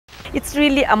it's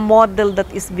really a model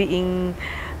that is being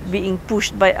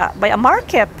pushed by a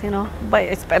market, you know,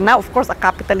 and now of course a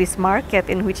capitalist market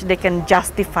in which they can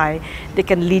justify, they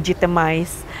can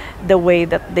legitimize the way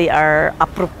that they are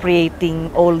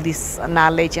appropriating all this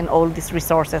knowledge and all these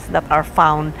resources that are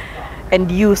found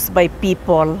and used by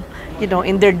people, you know,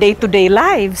 in their day-to-day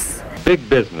lives. Big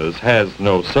business has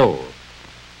no soul.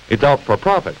 It's out for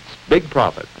profits, big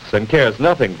profits, and cares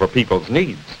nothing for people's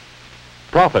needs.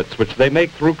 Profits which they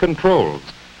make through controls.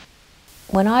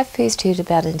 When I first heard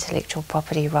about intellectual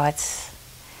property rights,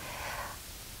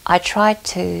 I tried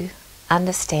to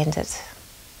understand it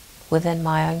within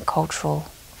my own cultural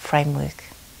framework.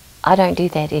 I don't do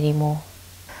that anymore.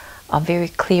 I'm very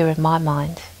clear in my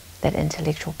mind that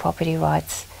intellectual property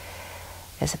rights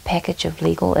is a package of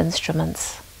legal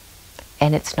instruments,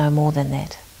 and it's no more than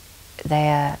that. They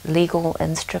are legal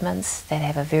instruments that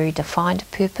have a very defined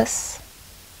purpose,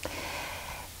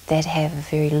 that have a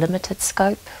very limited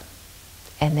scope,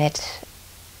 and that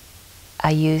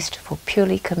are used for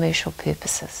purely commercial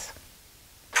purposes.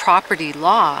 Property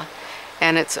law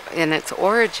and in its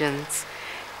origins,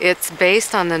 it's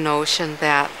based on the notion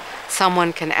that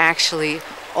someone can actually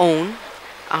own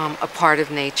a part of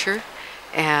nature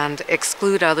and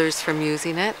exclude others from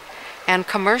using it and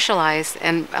commercialize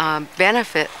and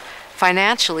benefit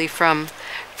financially from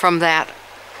that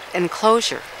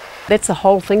enclosure. That's the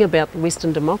whole thing about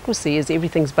Western democracy, is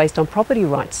everything's based on property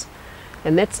rights.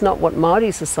 And that's not what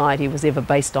Māori society was ever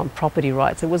based on, property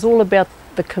rights. It was all about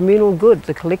the communal good,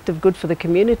 the collective good for the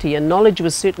community, and knowledge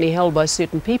was certainly held by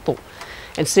certain people,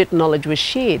 and certain knowledge was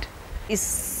shared.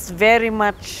 It's very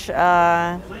much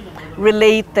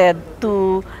related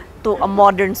to a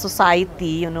modern society,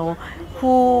 you know,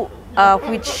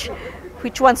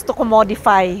 which wants to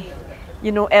commodify,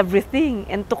 you know, everything,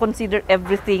 and to consider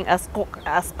everything as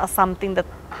something that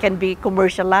can be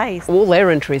commercialized. All they're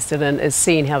interested in is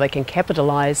seeing how they can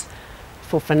capitalize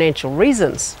for financial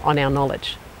reasons on our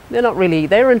knowledge.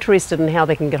 They're interested in how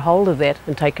they can get hold of that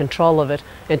and take control of it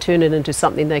and turn it into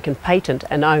something they can patent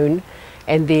and own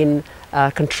and then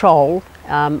control.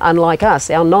 Unlike us,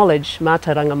 our knowledge,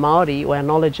 mātauranga Māori, or our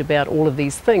knowledge about all of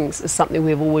these things, is something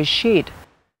we've always shared.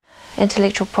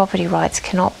 Intellectual property rights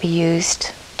cannot be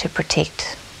used to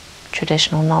protect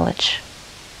traditional knowledge.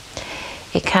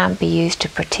 It can't be used to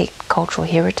protect cultural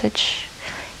heritage,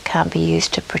 can't be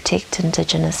used to protect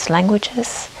indigenous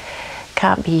languages,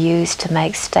 can't be used to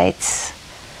make states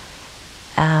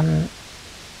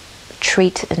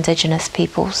treat indigenous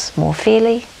peoples more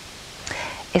fairly.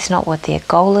 It's not what their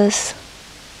goal is.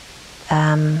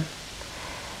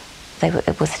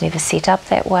 It was never set up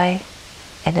that way,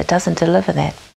 and it doesn't deliver that.